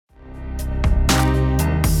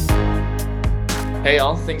Hey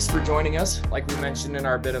all, thanks for joining us. Like we mentioned in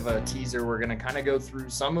our bit of a teaser, we're going to kind of go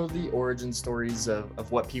through some of the origin stories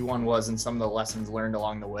of what P1 was and some of the lessons learned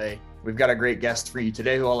along the way. We've got a great guest for you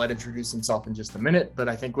today who I'll let introduce himself in just a minute, but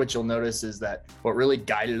I think what you'll notice is that what really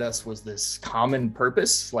guided us was this common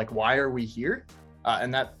purpose, like why are we here?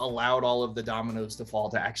 And that allowed all of the dominoes to fall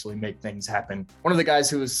to actually make things happen. One of the guys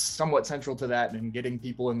who was somewhat central to that and getting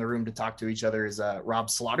people in the room to talk to each other is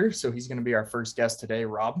Rob Slaughter. So he's going to be our first guest today.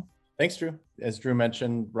 Rob. Thanks, Drew. As Drew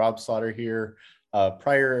mentioned, Rob Slaughter here,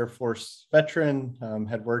 prior Air Force veteran,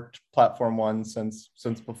 had worked Platform One since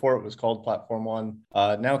before it was called Platform One.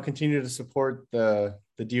 Now continue to support the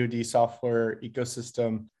DoD software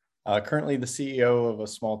ecosystem. Currently the CEO of a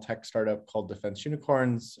small tech startup called Defense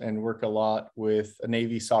Unicorns, and work a lot with a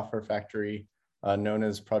Navy software factory known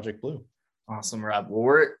as Project Blue. Awesome, Rob. Well,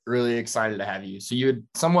 we're really excited to have you. So you had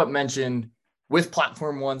somewhat mentioned with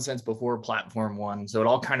Platform One since before Platform One. So it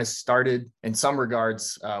all kind of started in some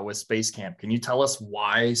regards with Space Camp. Can you tell us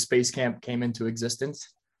why Space Camp came into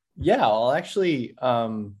existence? Yeah, I'll actually,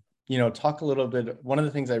 talk a little bit. One of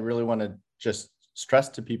the things I really want to just stress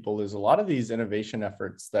to people is a lot of these innovation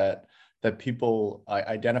efforts that people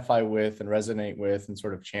identify with and resonate with and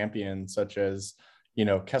sort of champion, such as,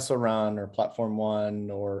 Kessel Run or Platform One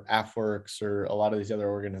or AFWorks or a lot of these other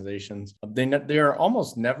organizations, they are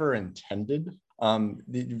almost never intended.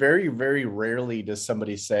 Very, very rarely does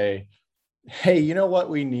somebody say, hey, you know what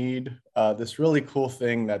we need? This really cool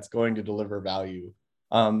thing that's going to deliver value.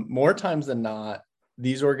 More times than not,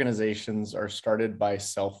 these organizations are started by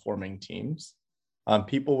self-forming teams,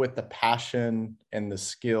 people with the passion and the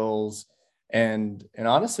skills and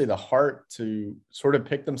honestly the heart to sort of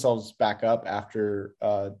pick themselves back up after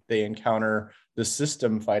they encounter the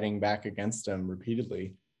system fighting back against them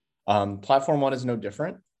repeatedly. Platform One is no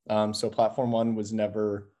different. So Platform One was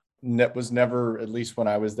never, at least when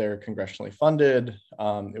I was there, congressionally funded.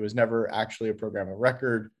 It was never actually a program of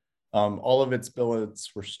record. All of its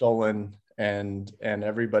billets were stolen, and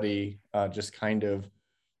everybody just kind of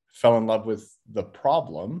fell in love with the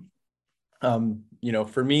problem.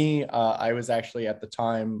 For me, I was actually at the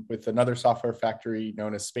time with another software factory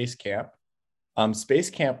known as Space Camp. Space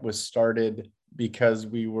Camp was started because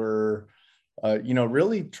we were,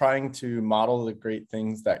 really trying to model the great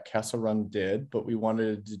things that Kessel Run did, but we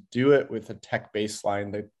wanted to do it with a tech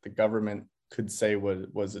baseline that the government could say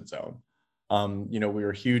was its own. We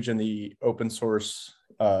were huge in the open source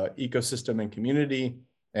ecosystem and community.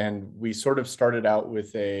 And we sort of started out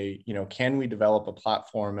with can we develop a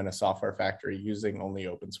platform and a software factory using only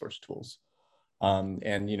open source tools?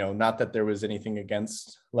 Not that there was anything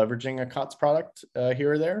against leveraging a COTS product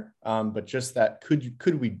here or there, but just that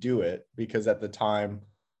could we do it? Because at the time,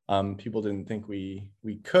 people didn't think we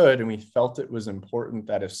could, and we felt it was important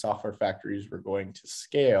that if software factories were going to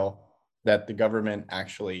scale, that the government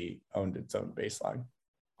actually owned its own baseline.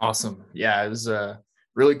 Awesome. Yeah, it was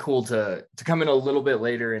really cool to come in a little bit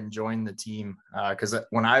later and join the team, because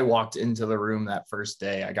when I walked into the room that first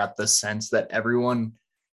day, I got the sense that everyone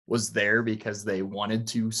was there because they wanted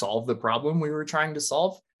to solve the problem we were trying to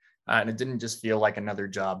solve. And it didn't just feel like another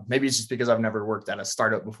job. Maybe it's just because I've never worked at a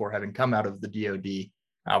startup before, having come out of the DoD,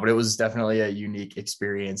 but it was definitely a unique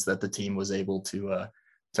experience that the team was able to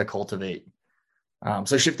cultivate.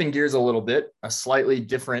 So shifting gears a little bit, a slightly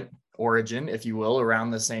different origin, if you will, around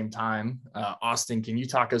the same time. Austen, can you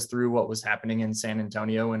talk us through what was happening in San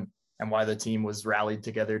Antonio and why the team was rallied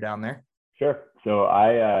together down there? Sure. So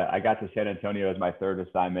I got to San Antonio as my third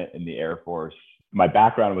assignment in the Air Force. My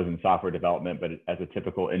background was in software development, but as a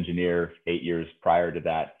typical engineer, 8 years prior to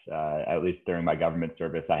that, at least during my government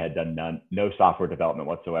service, I had done no software development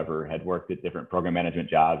whatsoever, had worked at different program management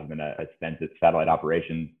jobs and a stint at satellite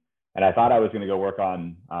operations. And I thought I was going to go work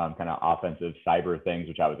on kind of offensive cyber things,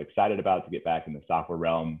 which I was excited about to get back in the software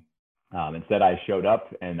realm. Instead, I showed up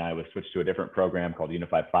and I was switched to a different program called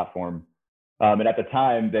Unified Platform. And at the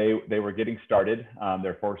time, they were getting started.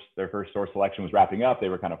 Their first source selection was wrapping up. They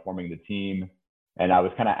were kind of forming the team. And I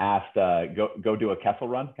was kind of asked, go do a Kessel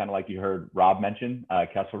Run, kind of like you heard Rob mention.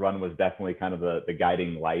 Kessel Run was definitely kind of the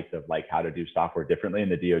guiding light of like how to do software differently in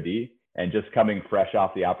the DoD. And just coming fresh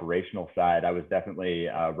off the operational side, I was definitely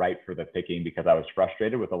ripe for the picking because I was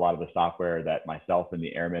frustrated with a lot of the software that myself and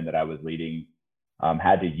the airmen that I was leading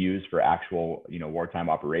had to use for actual, wartime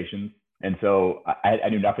operations. And so I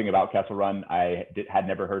knew nothing about Kessel Run. Had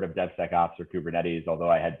never heard of DevSecOps or Kubernetes,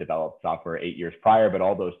 although I had developed software 8 years prior, but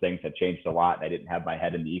all those things had changed a lot. I didn't have my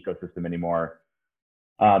head in the ecosystem anymore.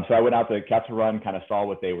 So I went out to Kessel Run, kind of saw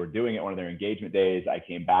what they were doing at one of their engagement days. I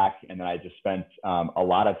came back and then I just spent a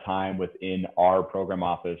lot of time within our program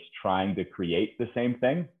office trying to create the same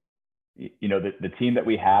thing. the team that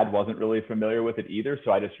we had wasn't really familiar with it either.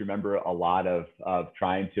 So I just remember a lot of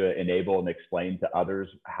trying to enable and explain to others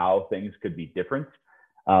how things could be different.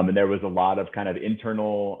 And there was a lot of kind of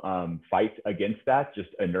internal fight against that, just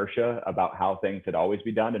inertia about how things had always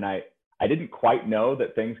been done. And I didn't quite know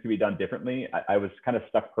that things could be done differently. I was kind of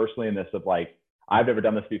stuck personally in this of like, I've never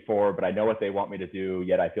done this before, but I know what they want me to do,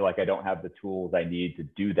 yet I feel like I don't have the tools I need to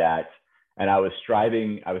do that. And I was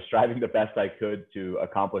striving the best I could to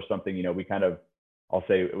accomplish something. We kind of, I'll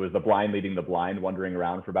say it was the blind leading the blind, wandering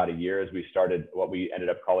around for about a year as we started what we ended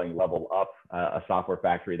up calling Level Up, a software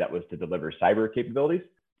factory that was to deliver cyber capabilities.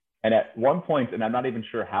 And at one point, and I'm not even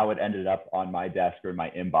sure how it ended up on my desk or in my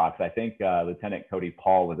inbox, I think Lieutenant Cody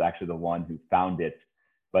Paul was actually the one who found it.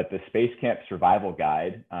 But the Space Camp Survival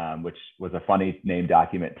Guide, which was a funny name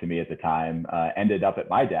document to me at the time, ended up at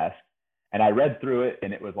my desk. And I read through it,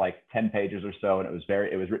 and it was like 10 pages or so, and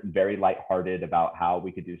it was written very lighthearted about how we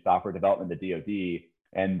could do software development in the DoD.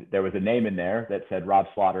 And there was a name in there that said Rob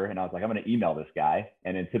Slaughter, and I was like, I'm going to email this guy.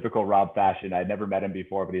 And in typical Rob fashion, I'd never met him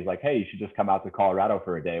before, but he's like, hey, you should just come out to Colorado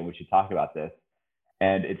for a day, and we should talk about this.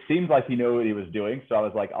 And it seemed like he knew what he was doing, so I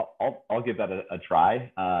was like, I'll give that a try.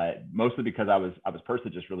 Mostly because I was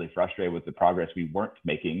personally just really frustrated with the progress we weren't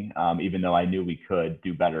making, even though I knew we could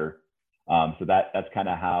do better. So that's kind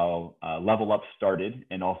of how Level Up started,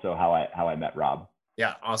 and also how I met Rob.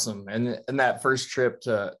 Yeah, awesome. And that first trip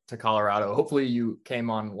to Colorado, hopefully you came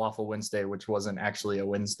on Waffle Wednesday, which wasn't actually a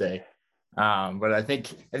Wednesday. But I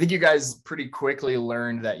think you guys pretty quickly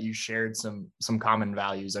learned that you shared some common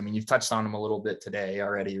values. I mean, you've touched on them a little bit today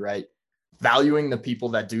already, right? Valuing the people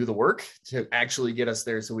that do the work to actually get us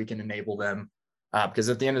there so we can enable them. Because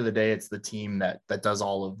at the end of the day, it's the team that does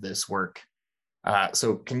all of this work.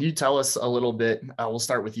 So can you tell us a little bit, we'll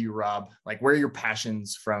start with you, Rob, like where are your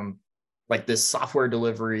passions from, like this software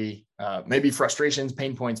delivery, maybe frustrations,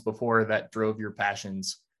 pain points before that drove your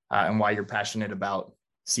passions, and why you're passionate about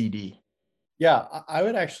CD? Yeah, I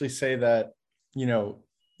would actually say that,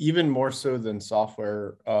 even more so than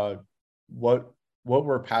software, what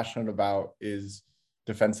we're passionate about is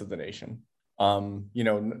defense of the nation.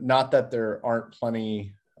 Not that there aren't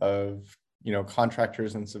plenty of,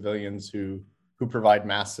 contractors and civilians who provide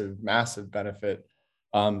massive benefit.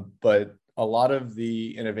 But a lot of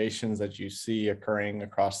the innovations that you see occurring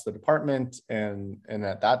across the department and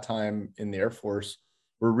at that time in the Air Force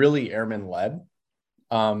were really airman led.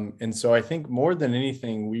 And so I think more than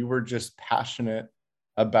anything, we were just passionate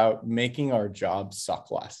about making our jobs suck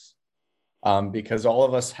less, because all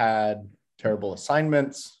of us had terrible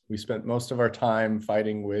assignments. We spent most of our time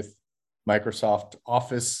fighting with Microsoft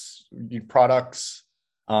Office products,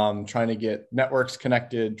 trying to get networks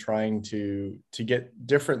connected, trying to get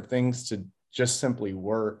different things to just simply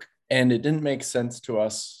work. And it didn't make sense to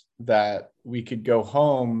us that we could go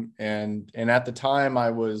home. And at the time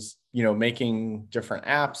I was, making different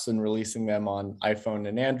apps and releasing them on iPhone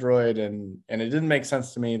and Android. And it didn't make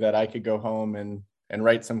sense to me that I could go home and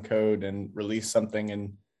write some code and release something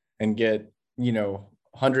and get,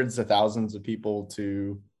 hundreds of thousands of people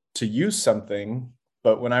to use something.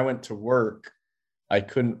 But when I went to work, I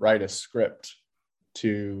couldn't write a script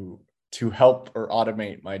to help or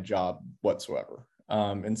automate my job whatsoever.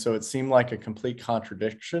 And so it seemed like a complete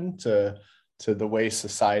contradiction to the way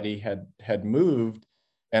society had moved.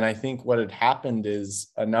 And I think what had happened is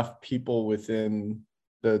enough people within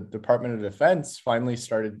the Department of Defense finally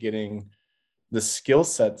started getting the skill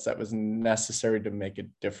sets that was necessary to make a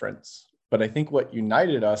difference. But I think what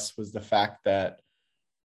united us was the fact that,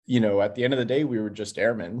 at the end of the day, we were just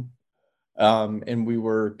airmen. And we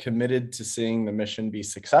were committed to seeing the mission be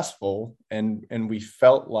successful. And we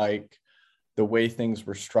felt like the way things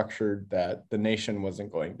were structured, that the nation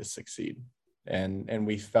wasn't going to succeed. And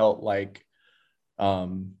we felt like,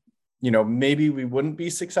 maybe we wouldn't be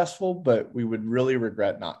successful, but we would really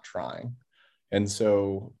regret not trying. And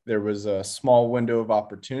so there was a small window of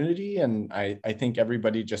opportunity. And I think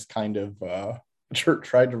everybody just kind of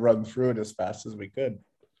tried to run through it as fast as we could.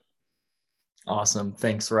 Awesome.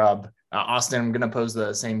 Thanks, Rob. Austen, I'm going to pose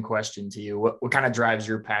the same question to you. What kind of drives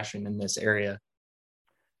your passion in this area?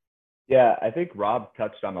 Yeah, I think Rob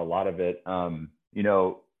touched on a lot of it.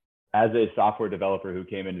 As a software developer who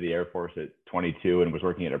came into the Air Force at 22 and was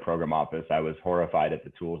working at a program office, I was horrified at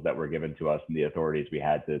the tools that were given to us and the authorities we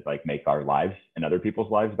had to make our lives and other people's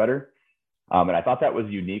lives better. And I thought that was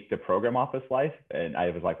unique to program office life. And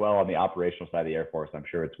I was like, well, on the operational side of the Air Force, I'm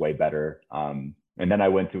sure it's way better. And then I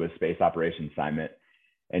went to a space operations assignment.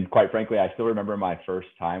 And quite frankly, I still remember my first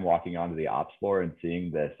time walking onto the ops floor and seeing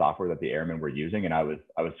the software that the airmen were using. And I was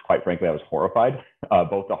quite frankly, I was horrified,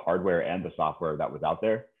 both the hardware and the software that was out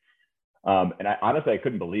there. And I honestly, I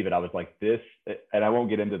couldn't believe it. I was like this, and I won't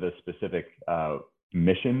get into the specific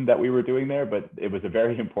mission that we were doing there, but it was a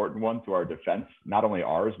very important one to our defense, not only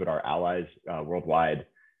ours, but our allies worldwide.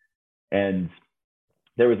 And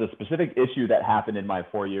there was a specific issue that happened in my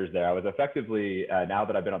 4 years there. I was effectively, now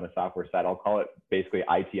that I've been on the software side, I'll call it basically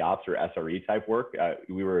IT ops or SRE type work.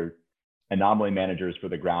 We were anomaly managers for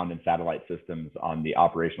the ground and satellite systems on the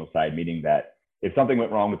operational side, meaning that if something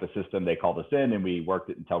went wrong with the system, they called us in and we worked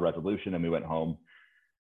it until resolution and we went home.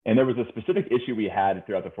 And there was a specific issue we had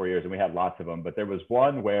throughout the 4 years, and we had lots of them, but there was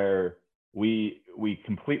one where we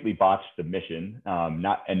completely botched the mission,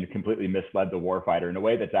 and completely misled the warfighter in a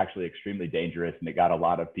way that's actually extremely dangerous, and it got a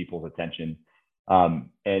lot of people's attention.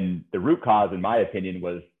 And the root cause, in my opinion,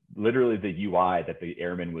 was literally the UI that the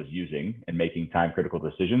airman was using and making time critical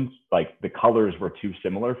decisions. Like the colors were too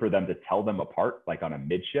similar for them to tell them apart, like on a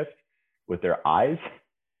mid shift with their eyes.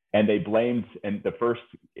 And they blamed, and the first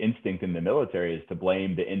instinct in the military is to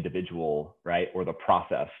blame the individual, right? Or the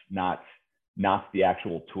process, not the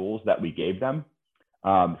actual tools that we gave them.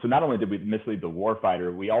 So not only did we mislead the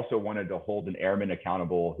warfighter, we also wanted to hold an airman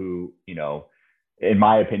accountable who, you know, in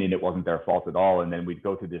my opinion, it wasn't their fault at all. And then we'd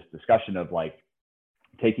go through this discussion of like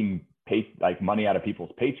taking money out of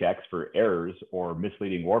people's paychecks for errors or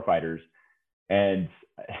misleading warfighters. And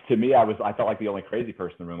to me, I felt like the only crazy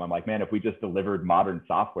person in the room. I'm like, man, if we just delivered modern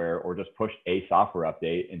software or just pushed a software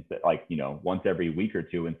update instead, like, you know, once every week or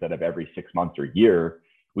two instead of every 6 months or year,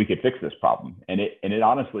 we could fix this problem. And it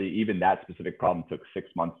honestly, even that specific problem took 6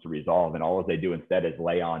 months to resolve. And all they do instead is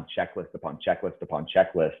lay on checklist upon checklist upon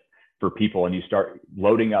checklist for people. And you start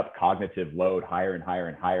loading up cognitive load higher and higher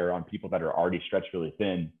and higher on people that are already stretched really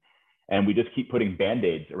thin. And we just keep putting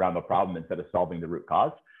Band-Aids around the problem instead of solving the root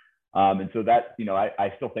cause. And so that, you know,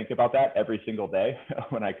 I still think about that every single day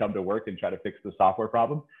when I come to work and try to fix the software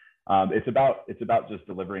problem. It's about just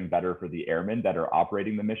delivering better for the airmen that are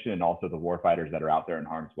operating the mission and also the warfighters that are out there in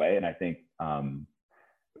harm's way. And I think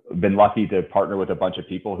been lucky to partner with a bunch of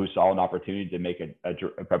people who saw an opportunity to make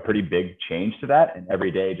a pretty big change to that. And every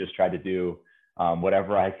day just try to do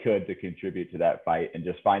whatever I could to contribute to that fight and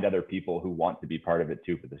just find other people who want to be part of it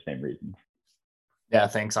too for the same reasons. Yeah,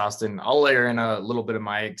 thanks, Austen. I'll layer in a little bit of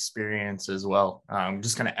my experience as well.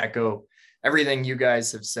 Just kind of echo everything you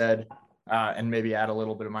guys have said and maybe add a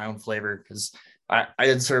little bit of my own flavor because I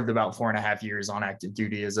had served about 4.5 years on active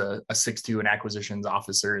duty as a 6.2 and acquisitions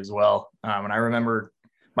officer as well. And I remember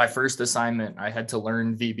my first assignment, I had to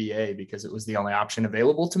learn VBA because it was the only option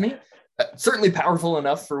available to me. Certainly powerful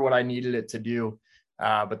enough for what I needed it to do,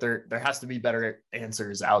 but there has to be better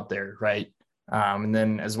answers out there, right? And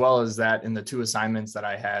then as well as that, in the 2 assignments that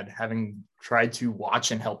I had, having tried to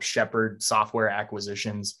watch and help shepherd software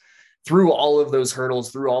acquisitions through all of those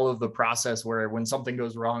hurdles, through all of the process where when something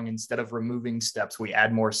goes wrong, instead of removing steps, we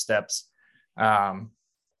add more steps.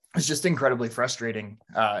 It's just incredibly frustrating.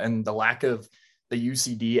 And the lack of the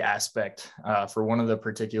UCD aspect for one of the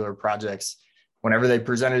particular projects, whenever they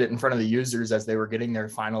presented it in front of the users as they were getting their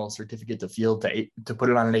final certificate to field to put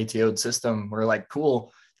it on an ATO'd system, we're like,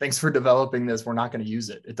 cool, thanks for developing this. We're not going to use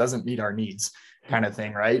it. It doesn't meet our needs kind of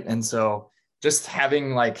thing. Right. And so just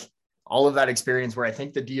having like all of that experience where I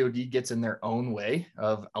think the DoD gets in their own way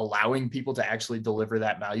of allowing people to actually deliver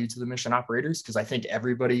that value to the mission operators. Cause I think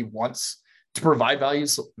everybody wants to provide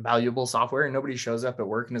valuable software and nobody shows up at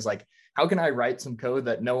work and is like, how can I write some code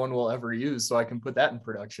that no one will ever use so I can put that in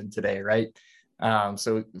production today. Right.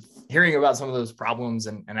 So hearing about some of those problems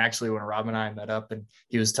and actually when Rob and I met up and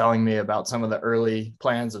he was telling me about some of the early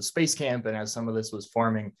plans of Space Camp and as some of this was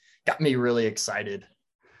forming, got me really excited.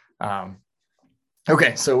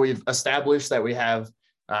 Okay, so we've established that we have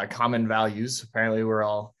common values. Apparently we're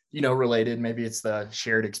all, related. Maybe it's the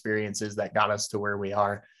shared experiences that got us to where we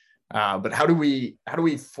are. But how do we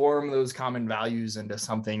form those common values into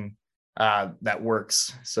something that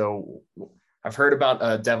works? So I've heard about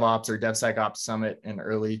a DevOps or DevSecOps summit in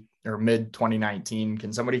early or mid 2019.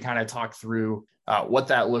 Can somebody kind of talk through what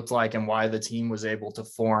that looked like and why the team was able to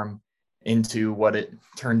form into what it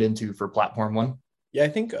turned into for Platform One? Yeah, I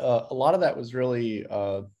think a lot of that was really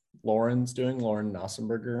Lauren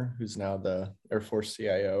Nossenberger, who's now the Air Force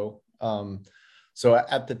CIO. So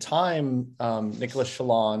at the time, Nicholas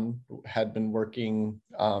Shalon had been working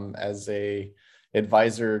as a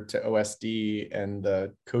advisor to OSD and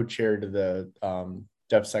the co-chair to the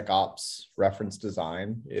DevSecOps reference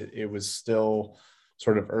design. It was still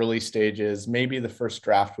sort of early stages. Maybe the first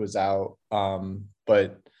draft was out,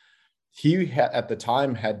 but he at the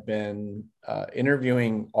time had been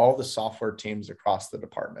interviewing all the software teams across the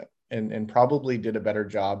department and probably did a better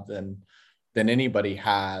job than anybody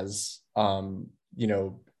has,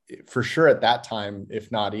 for sure at that time,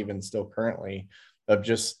 if not even still currently, of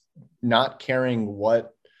just not caring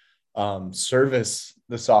what service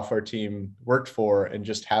the software team worked for and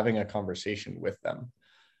just having a conversation with them.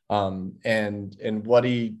 And what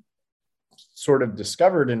he sort of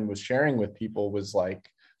discovered and was sharing with people was like,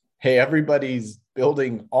 hey, everybody's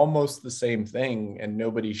building almost the same thing and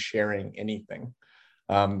nobody's sharing anything.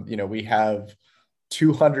 We have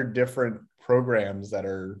 200 different programs that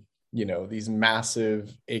are, these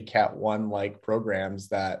massive ACAT-1 like programs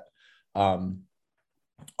that are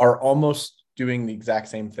almost doing the exact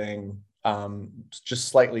same thing, just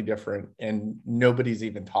slightly different, and nobody's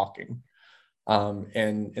even talking.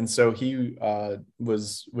 And so he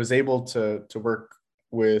was able to work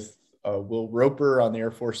with Will Roper on the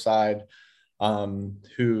Air Force side,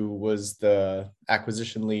 who was the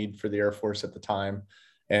acquisition lead for the Air Force at the time.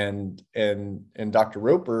 And Dr.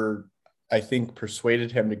 Roper, I think,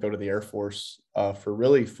 persuaded him to go to the Air Force for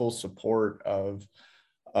really full support of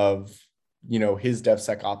his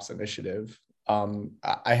DevSecOps initiative.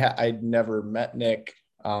 I'd never met Nick.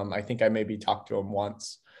 I think I maybe talked to him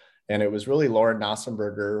once. And it was really Lauren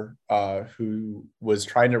Nossenberger who was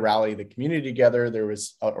trying to rally the community together. There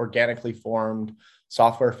was organically formed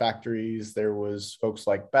software factories. There was folks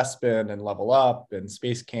like Bespin and Level Up and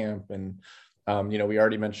Space Camp. And, we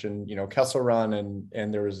already mentioned, Kessel Run,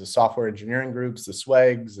 and there was the software engineering groups, the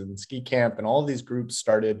SWAGs and Ski Camp, and all of these groups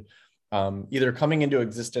started either coming into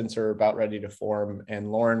existence or about ready to form. And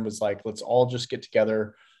Lauren was like, let's all just get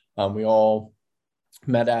together. We all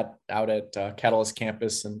met out at Catalyst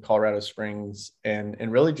campus in Colorado Springs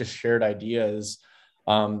and really just shared ideas.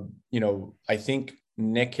 I think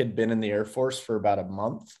Nick had been in the Air Force for about a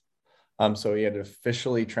month. So he had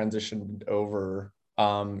officially transitioned over.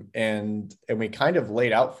 And we kind of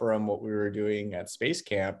laid out for him what we were doing at Space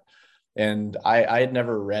Camp. And I had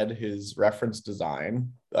never read his reference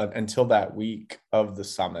design until that week of the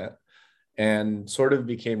summit, and sort of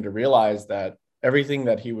became to realize that everything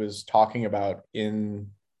that he was talking about in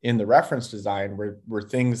the reference design were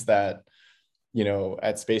things that,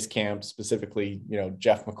 at Space Camp specifically,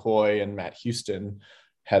 Jeff McCoy and Matt Houston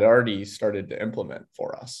had already started to implement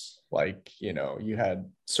for us. Like, you had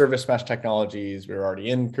service mesh technologies. We were already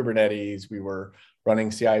in Kubernetes. We were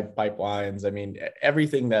running CI pipelines. I mean,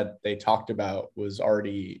 everything that they talked about was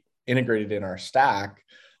already integrated in our stack,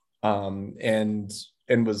 and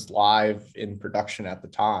was live in production at the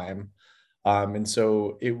time. And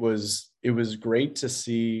so it was great to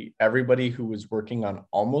see everybody who was working on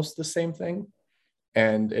almost the same thing.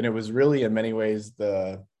 And it was really, in many ways,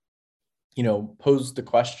 posed the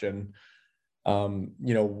question,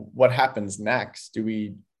 what happens next? Do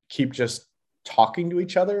we keep just talking to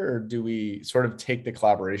each other, or do we sort of take the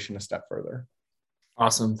collaboration a step further?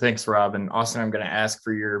 Awesome. Thanks, Rob. And Austen, I'm going to ask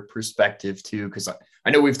for your perspective too, because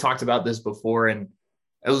I know we've talked about this before, and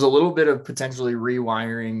it was a little bit of potentially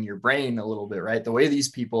rewiring your brain a little bit, right? The way these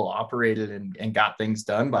people operated and got things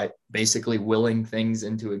done by basically willing things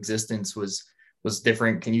into existence was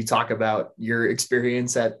different. Can you talk about your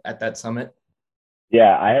experience at that summit?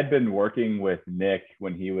 Yeah, I had been working with Nick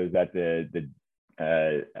when he was at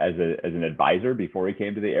as an advisor before he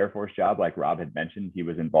came to the Air Force job. Like Rob had mentioned, he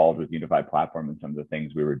was involved with Unified Platform and some of the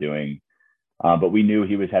things we were doing. But we knew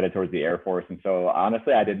he was headed towards the Air Force. And so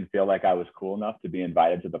honestly, I didn't feel like I was cool enough to be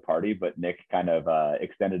invited to the party, but Nick kind of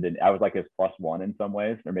extended it. I was like his +1 in some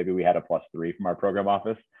ways, or maybe we had a +3 from our program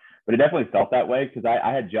office, but it definitely felt that way because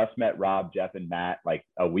I had just met Rob, Jeff, and Matt like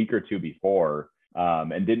a week or two before,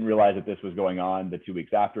 and didn't realize that this was going on the 2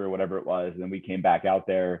 weeks after or whatever it was. And then we came back out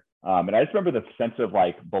there. And I just remember the sense of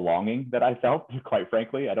like belonging that I felt, quite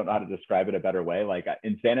frankly. I don't know how to describe it a better way. Like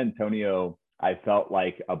in San Antonio, I felt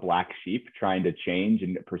like a black sheep trying to change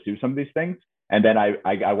and pursue some of these things. And then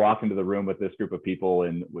I walked into the room with this group of people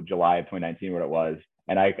in July of 2019, what it was.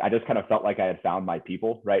 And I just kind of felt like I had found my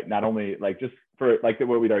people, right? Not only like just for like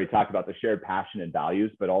what we'd already talked about, the shared passion and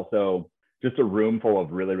values, but also just a room full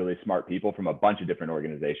of really, really smart people from a bunch of different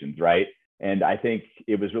organizations, right? And I think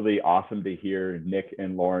it was really awesome to hear Nick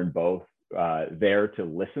and Lauren both there to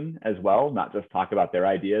listen as well, not just talk about their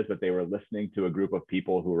ideas, but they were listening to a group of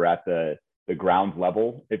people who were at the ground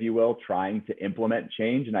level, if you will, trying to implement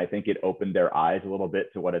change. And I think it opened their eyes a little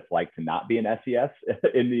bit to what it's like to not be an SES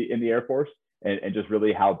in the Air Force, and just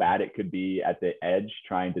really how bad it could be at the edge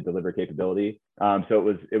trying to deliver capability.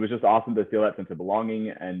 So it was just awesome to feel that sense of belonging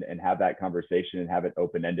and have that conversation and have it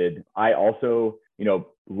open-ended. I also,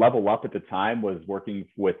 Level Up at the time was working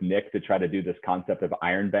with Nick to try to do this concept of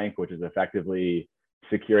Iron Bank, which is effectively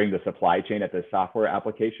securing the supply chain at the software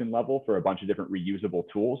application level for a bunch of different reusable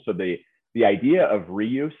tools. So the idea of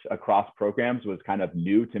reuse across programs was kind of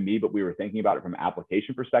new to me, but we were thinking about it from an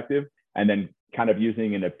application perspective and then kind of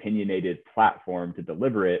using an opinionated platform to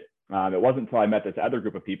deliver it. It wasn't until I met this other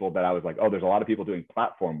group of people that I was like, oh, there's a lot of people doing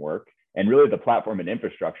platform work. And really the platform and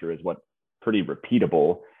infrastructure is what's pretty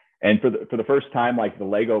repeatable. And for the first time, like the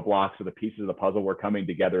Lego blocks or the pieces of the puzzle were coming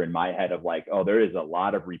together in my head of like, oh, there is a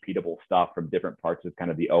lot of repeatable stuff from different parts of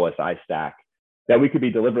kind of the OSI stack that we could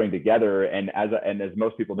be delivering together. And as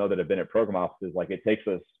most people know that have been at program offices, like it takes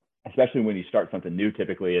us, especially when you start something new,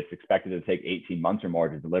 typically it's expected to take 18 months or more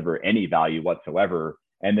to deliver any value whatsoever.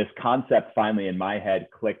 And this concept finally in my head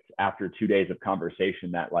clicked after 2 days of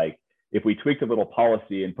conversation that like, if we tweaked a little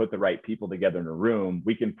policy and put the right people together in a room,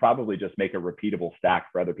 we can probably just make a repeatable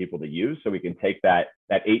stack for other people to use. So we can take that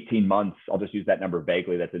 18 months, I'll just use that number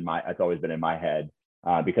vaguely, that's always been in my head,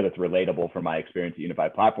 because it's relatable from my experience at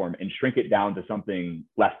Unified Platform, and shrink it down to something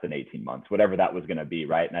less than 18 months, whatever that was going to be,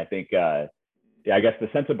 right? And I think, I guess the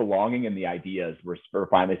sense of belonging and the ideas were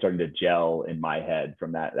finally starting to gel in my head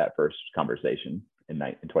from that first conversation in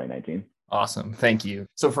 2019. Awesome. Thank you.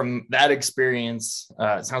 So from that experience,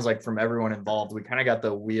 it sounds like from everyone involved, we kind of got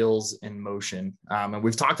the wheels in motion. And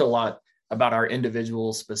we've talked a lot about our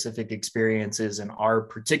individual specific experiences and our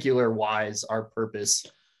particular whys, our purpose.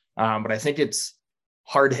 But I think it's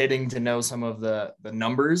hard hitting to know some of the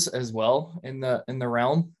numbers as well in the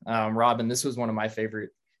realm. Robin, this was one of my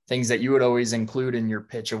favorite things that you would always include in your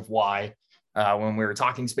pitch of why when we were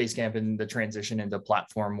talking Space Camp and the transition into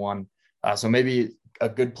Platform One. So maybe a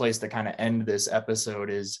good place to kind of end this episode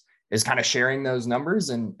is kind of sharing those numbers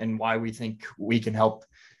and why we think we can help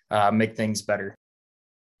make things better.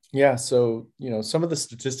 Yeah. So, some of the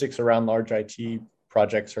statistics around large IT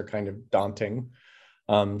projects are kind of daunting.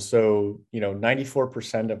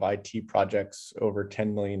 94% of IT projects over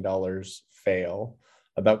 $10 million fail.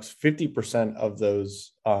 About 50% of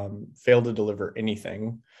those fail to deliver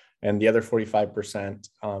anything. And the other 45%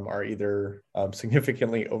 are either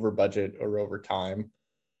significantly over budget or over time,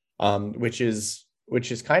 which is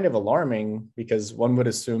kind of alarming because one would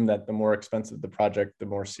assume that the more expensive the project, the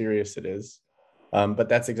more serious it is. But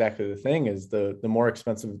that's exactly the thing: is the more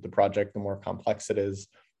expensive the project, the more complex it is.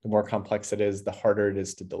 The more complex it is, the harder it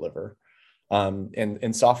is to deliver.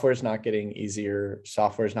 And software is not getting easier.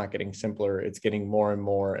 Software is not getting simpler. It's getting more and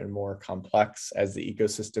more and more complex as the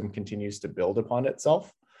ecosystem continues to build upon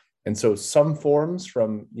itself. And so some forms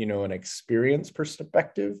from, an experience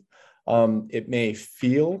perspective, it may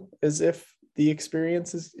feel as if the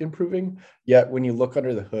experience is improving, yet when you look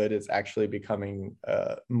under the hood, it's actually becoming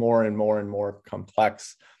more and more and more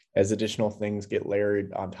complex as additional things get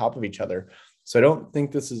layered on top of each other. So I don't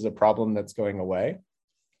think this is a problem that's going away.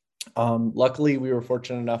 Luckily, we were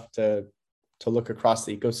fortunate enough to look across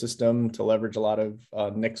the ecosystem, to leverage a lot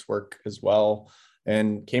of Nick's work as well,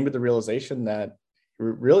 and came to the realization that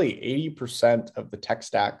really 80% of the tech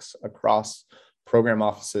stacks across program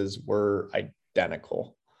offices were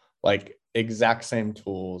identical, like exact same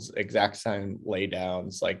tools, exact same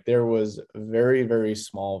laydowns. Like there was very, very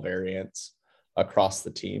small variance across the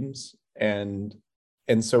teams. And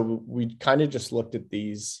so we kind of just looked at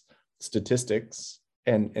these statistics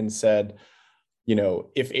and said,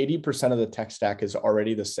 if 80% of the tech stack is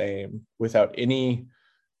already the same without any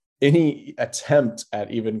attempt at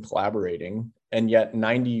even collaborating, and yet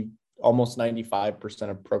almost 95%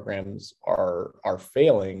 of programs are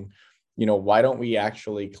failing, why don't we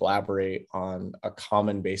actually collaborate on a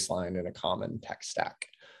common baseline and a common tech stack?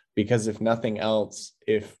 Because if nothing else,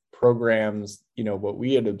 if programs, what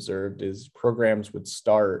we had observed is programs would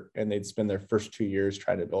start and they'd spend their first 2 years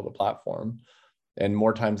trying to build a platform, and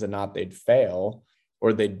more times than not, they'd fail,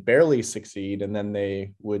 or they'd barely succeed, and then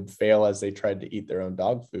they would fail as they tried to eat their own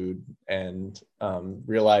dog food and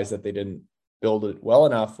realize that they didn't build it well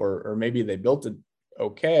enough, or maybe they built it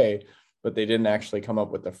okay, but they didn't actually come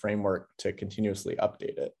up with a framework to continuously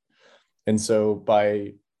update it. And so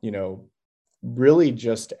by, really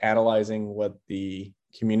just analyzing what the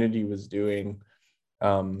community was doing,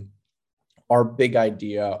 our big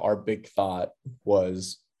idea, our big thought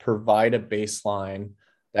was provide a baseline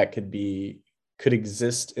that could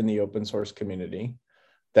exist in the open source community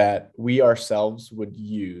that we ourselves would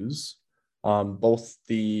use, both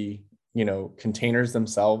the containers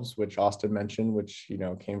themselves, which Austen mentioned, which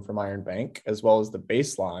came from Iron Bank, as well as the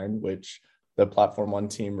baseline, which the Platform One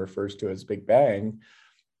team refers to as Big Bang,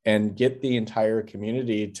 and get the entire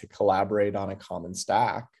community to collaborate on a common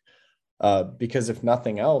stack. Because if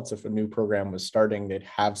nothing else, if a new program was starting, they'd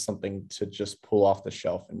have something to just pull off the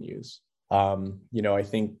shelf and use. I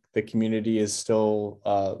think the community is still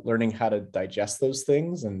learning how to digest those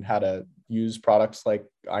things and how to use products like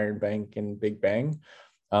Iron Bank and Big Bang.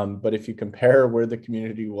 But if you compare where the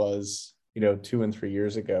community was, 2 and 3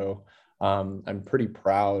 years ago, I'm pretty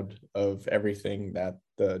proud of everything that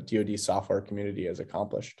the DoD software community has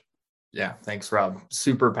accomplished. Yeah, thanks, Rob.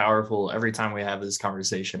 Super powerful. Every time we have this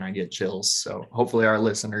conversation, I get chills. So hopefully our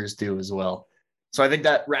listeners do as well. So I think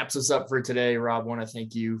that wraps us up for today. Rob, want to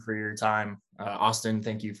thank you for your time. Austen,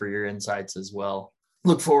 thank you for your insights as well.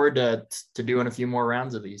 Look forward to doing a few more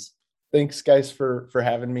rounds of these. Thanks, guys, for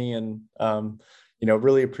having me, and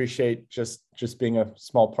really appreciate just being a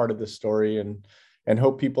small part of this story, and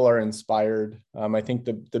hope people are inspired. I think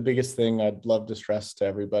the biggest thing I'd love to stress to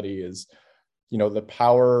everybody is, the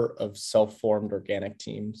power of self-formed organic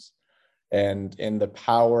teams, and the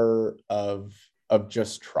power of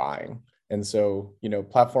just trying. And so,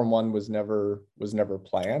 Platform One was never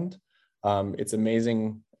planned. It's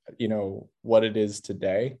amazing, what it is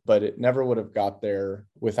today, but it never would have got there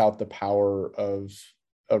without the power of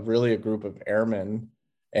really a group of airmen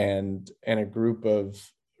and a group of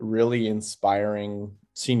really inspiring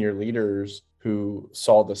senior leaders who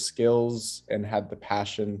saw the skills and had the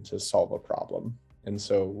passion to solve a problem. And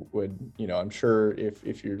so I'm sure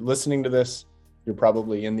if you're listening to this, you're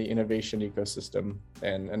probably in the innovation ecosystem,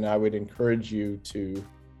 and I would encourage you to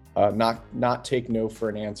not take no for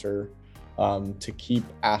an answer, to keep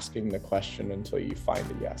asking the question until you find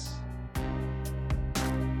a yes.